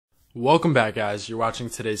Welcome back, guys. You're watching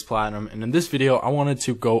Today's Platinum, and in this video I wanted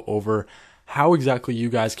to go over how exactly you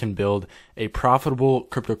guys can build a profitable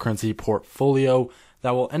cryptocurrency portfolio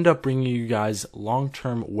that will end up bringing you guys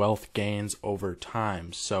long-term wealth gains over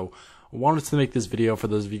time. So I wanted to make this video for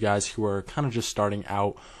those of you guys who are kind of just starting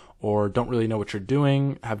out or don't really know what you're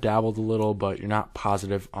doing, have dabbled a little, but you're not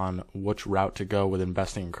positive on which route to go with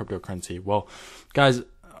investing in cryptocurrency. Well, guys,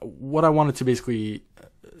 what I wanted to basically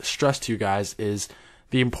stress to you guys is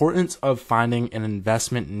the importance of finding an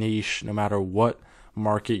investment niche no matter what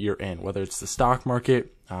market you're in, whether it's the stock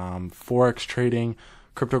market, forex trading,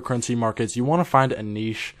 cryptocurrency markets. You want to find a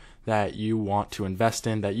niche that you want to invest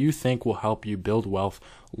in that you think will help you build wealth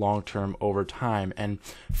long-term over time. And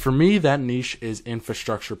for me, that niche is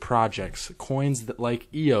infrastructure projects, coins that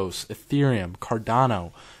like EOS, Ethereum,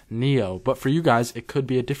 Cardano, Neo. But for you guys, it could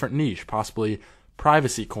be a different niche, possibly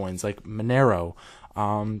privacy coins like Monero,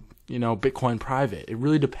 Bitcoin private. It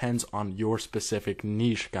really depends on your specific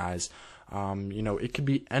niche, guys. It could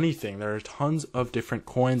be anything. There are tons of different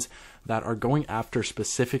coins that are going after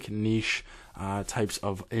specific niche types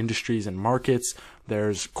of industries and markets.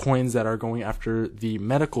 There's coins that are going after the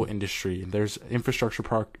medical industry. There's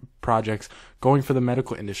infrastructure projects going for the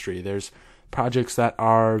medical industry. There's projects that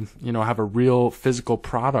are, have a real physical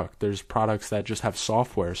product. There's products that just have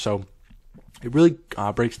software. So it really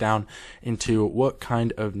breaks down into what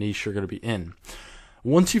kind of niche you're going to be in.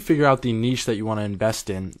 Once you figure out the niche that you want to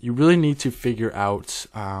invest in, you really need to figure out,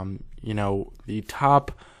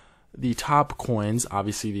 the top coins,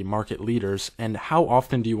 obviously the market leaders, and how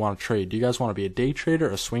often do you want to trade? Do you guys want to be a day trader,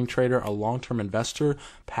 a swing trader, a long-term investor,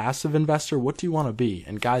 passive investor? What do you want to be?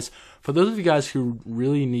 And guys, for those of you guys who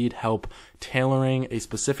really need help tailoring a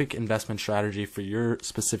specific investment strategy for your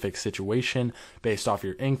specific situation based off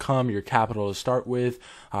your income, your capital to start with,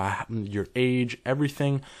 your age,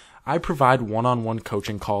 everything, I provide one-on-one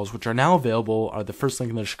coaching calls, which are now available. The first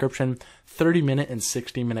link in the description, 30-minute and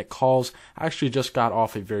 60-minute calls. I actually just got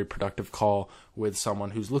off a very productive call with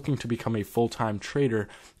someone who's looking to become a full-time trader,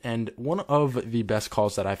 and one of the best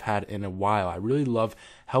calls that I've had in a while. I really love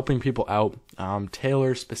helping people out,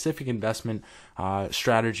 tailor specific investment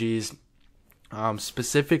strategies,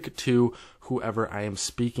 specific to whoever I am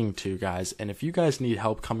speaking to, guys. And if you guys need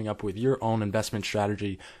help coming up with your own investment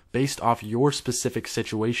strategy based off your specific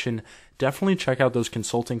situation, definitely check out those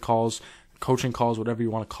consulting calls, coaching calls, whatever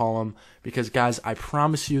you want to call them, because guys, I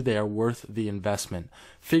promise you they are worth the investment.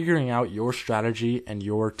 Figuring out your strategy and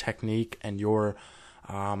your technique and your,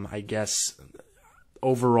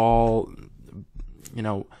 overall,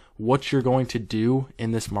 what you're going to do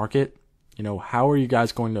in this market. How are you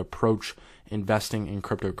guys going to approach investing in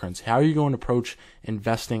cryptocurrency? How are you going to approach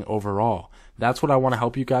investing overall? That's what I want to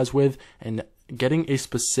help you guys with, and getting a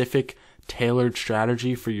specific tailored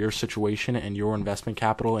strategy for your situation and your investment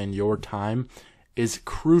capital and your time is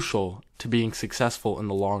crucial to being successful in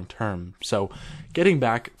the long term. So getting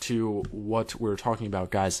back to what we're talking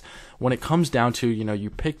about, guys, when it comes down to, you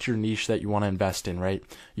picked your niche that you want to invest in, right?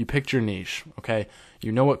 You picked your niche, okay?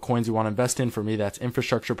 You know what coins you want to invest in. For me, that's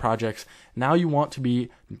infrastructure projects. Now you want to be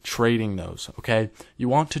trading those, okay? You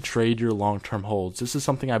want to trade your long-term holds. This is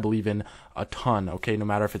something I believe in a ton, okay? No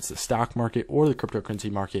matter if it's the stock market or the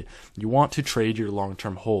cryptocurrency market, you want to trade your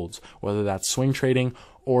long-term holds, whether that's swing trading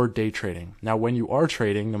or day trading. Now, when you are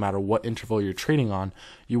trading, no matter what interval you're trading on,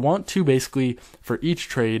 you want to basically, for each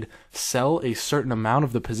trade, sell a certain amount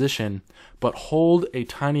of the position, but hold a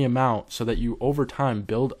tiny amount so that you, over time,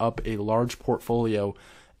 build up a large portfolio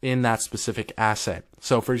in that specific asset.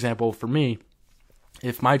 So, for example, for me,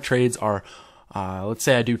 if my trades are, let's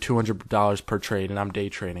say I do $200 per trade and I'm day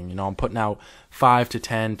trading, I'm putting out 5 to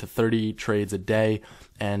 10 to 30 trades a day.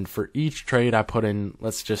 And for each trade, I put in,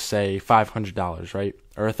 let's just say $500, right?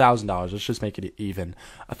 Or $1,000. Let's just make it even.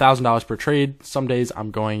 $1,000 per trade. Some days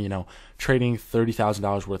I'm going, trading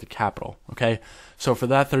 $30,000 worth of capital. Okay. So for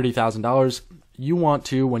that $30,000, you want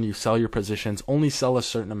to, when you sell your positions, only sell a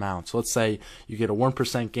certain amount. So let's say you get a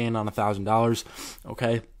 1% gain on $1,000.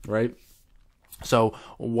 Okay. Right. So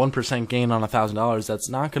 1% gain on $1,000, that's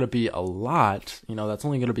not going to be a lot. That's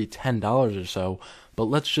only going to be $10 or so. But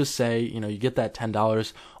let's just say, you get that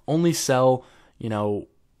 $10, only sell,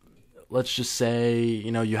 let's just say,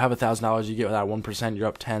 you have $1,000, you get that 1%, you're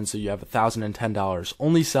up 10, so you have $1,010.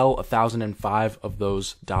 Only sell 1,005 of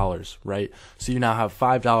those dollars, right? So you now have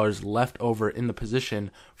 $5 left over in the position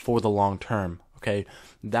for the long term. Okay,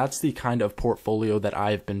 that's the kind of portfolio that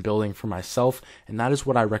I've been building for myself, and that is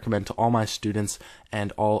what I recommend to all my students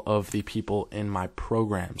and all of the people in my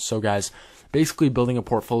program. So guys, basically building a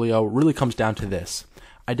portfolio really comes down to this: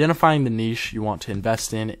 identifying the niche you want to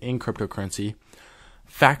invest in cryptocurrency,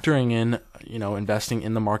 factoring in, investing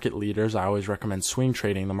in the market leaders. I always recommend swing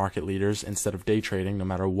trading the market leaders instead of day trading, no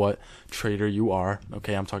matter what trader you are.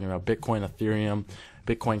 Okay, I'm talking about Bitcoin, Ethereum,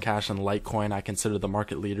 Bitcoin Cash, and Litecoin. I consider the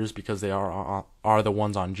market leaders because they are the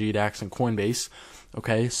ones on GDAX and Coinbase.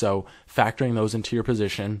 Okay, so factoring those into your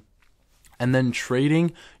position, and then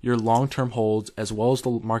trading your long-term holds as well as the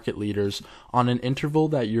market leaders on an interval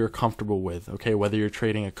that you're comfortable with, okay? Whether you're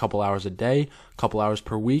trading a couple hours a day, a couple hours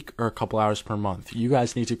per week, or a couple hours per month. You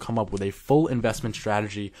guys need to come up with a full investment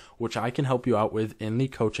strategy, which I can help you out with in the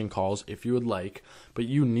coaching calls if you would like, but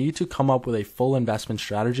you need to come up with a full investment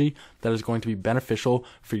strategy that is going to be beneficial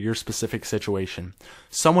for your specific situation.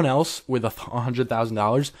 Someone else with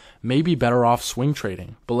 $100,000 may be better off swing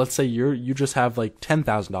trading, but let's say you just have like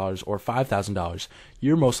 $10,000 or $5,000.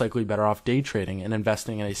 You're most likely better off day trading and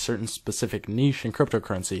investing in a certain specific niche in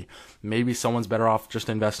cryptocurrency. Maybe someone's better off just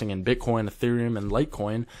investing in Bitcoin, Ethereum, and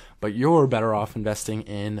Litecoin, but you're better off investing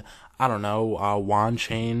in, I don't know,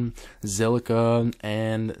 Wanchain, Zilliqa,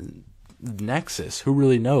 and Nexus. Who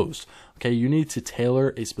really knows? Okay, you need to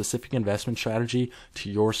tailor a specific investment strategy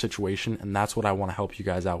to your situation, and that's what I want to help you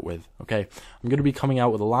guys out with. Okay, I'm going to be coming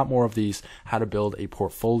out with a lot more of these how to build a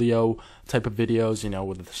portfolio type of videos,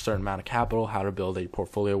 with a certain amount of capital, how to build a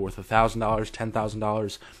portfolio worth $1,000,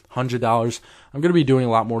 $10,000, $100. I'm going to be doing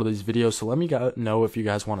a lot more of these videos, so let me know if you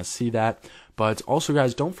guys want to see that. But also,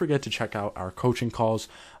 guys, don't forget to check out our coaching calls.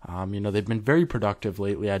 They've been very productive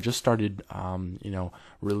lately. I just started,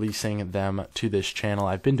 releasing them to this channel.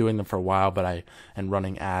 I've been doing them for a while, and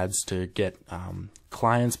running ads to get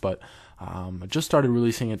clients, but I just started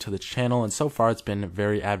releasing it to the channel, and so far it's been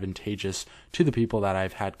very advantageous to the people that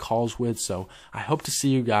I've had calls with. So I hope to see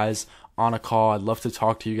you guys on a call. I'd love to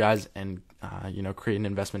talk to you guys and create an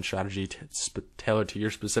investment strategy tailored to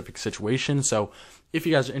your specific situation. So if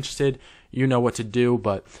you guys are interested, you know what to do.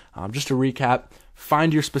 But just to recap,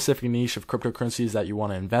 find your specific niche of cryptocurrencies that you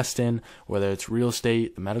want to invest in, whether it's real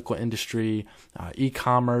estate, the medical industry,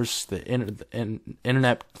 e-commerce, the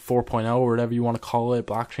internet 4.0, or whatever you want to call it,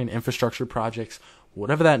 blockchain infrastructure projects,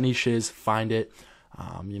 whatever that niche is, find it.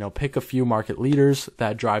 Pick a few market leaders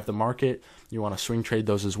that drive the market. You want to swing trade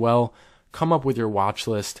those as well. Come up with your watch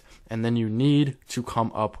list, and then you need to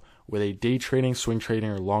come up with a day trading, swing trading,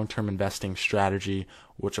 or long-term investing strategy,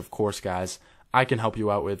 which of course, guys, I can help you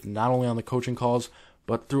out with not only on the coaching calls,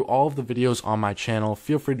 but through all of the videos on my channel.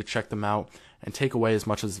 Feel free to check them out and take away as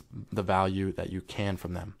much as the value that you can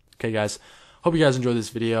from them. Okay, guys, hope you guys enjoyed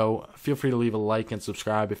this video. Feel free to leave a like and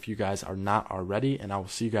subscribe if you guys are not already, and I will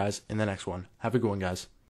see you guys in the next one. Have a good one, guys.